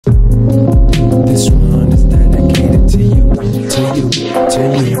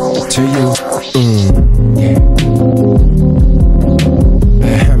to you.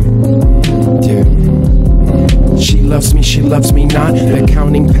 She loves me not. The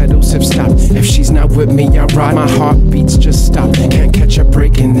counting pedals have stopped. If she's not with me, I ride. My heartbeats just stop. Can't catch a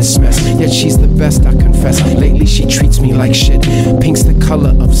break in this mess. Yet she's the best, I confess. Lately she treats me like shit. Pink's the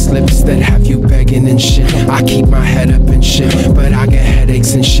color of slips that have you begging and shit. I keep my head up and shit, but I get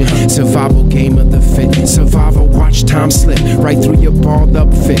headaches and shit. Survival game of the fit. Survivor, watch time slip right through your balled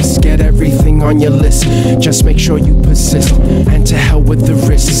up fist. Get everything on your list. Just make sure you persist. And to hell with the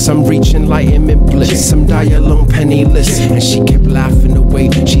risks. Some reach enlightenment bliss. Some die alone penniless. And she kept laughing away.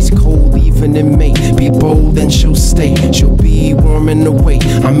 She's cold even in May. Be bold and she'll stay. She'll be warm in the way.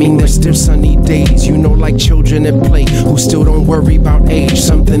 I mean there's still sunny days, you know, like children at play, who still don't worry about age.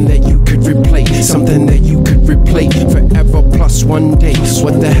 Something that you could replay. Something that you could replay forever plus one day.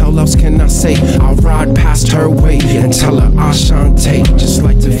 What the hell else can I say? I'll ride past her way and tell her Enchanté. Just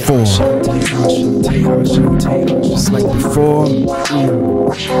like before. Just like before.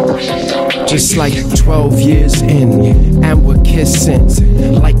 Just like 12 years in, and we're kissing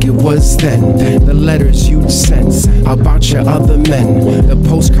like it was then. The letters you'd send about your other men. The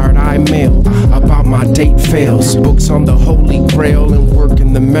postcard I mail about my date fails. Books on the Holy Grail and work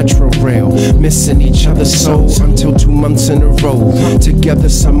in the Metro Rail. Missing each other's souls until 2 months in a row. Together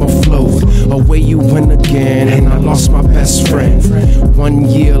summer flowed. Away you went again, and I lost my best friend. 1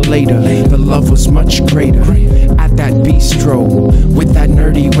 year later, the love was much greater. At that bistro, with that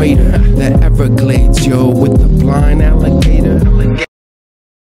nerdy waiter. The Everglades, yo, with the blind alligator.